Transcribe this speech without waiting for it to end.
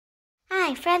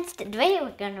Hi friends, today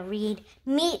we're going to read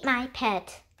Meet My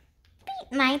Pet.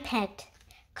 Meet My Pet.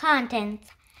 Contents: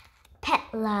 pet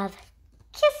love,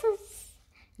 kisses,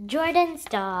 Jordan's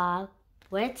dog,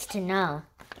 words to know,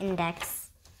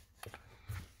 index.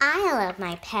 I love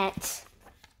my pet.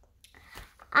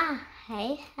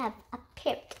 I have a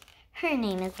pet. Her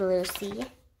name is Lucy.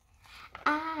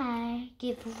 I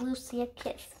give Lucy a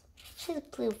kiss. She has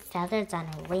blue feathers on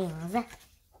her wings.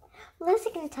 Lucy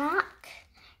can talk.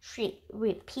 She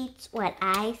repeats what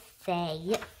I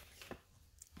say.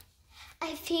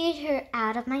 I feed her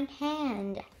out of my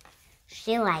hand.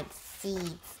 She likes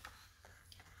seeds.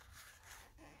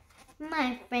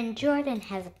 My friend Jordan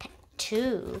has a pet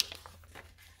too.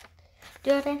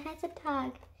 Jordan has a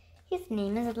dog. His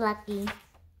name is Lucky.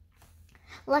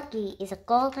 Lucky is a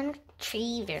golden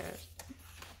retriever.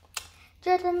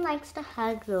 Jordan likes to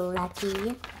hug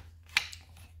Lucky.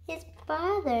 His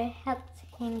father helps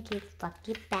him give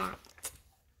Lucky back.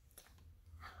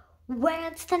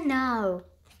 Words to know: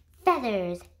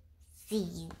 feathers,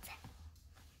 seeds.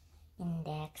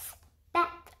 Index: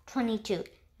 bat 22,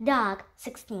 dog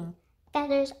 16,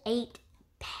 feathers 8,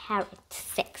 parrot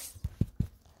 6.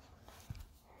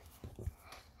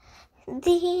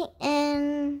 The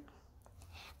end.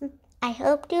 I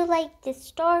hope you liked this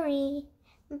story.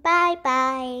 Bye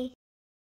bye.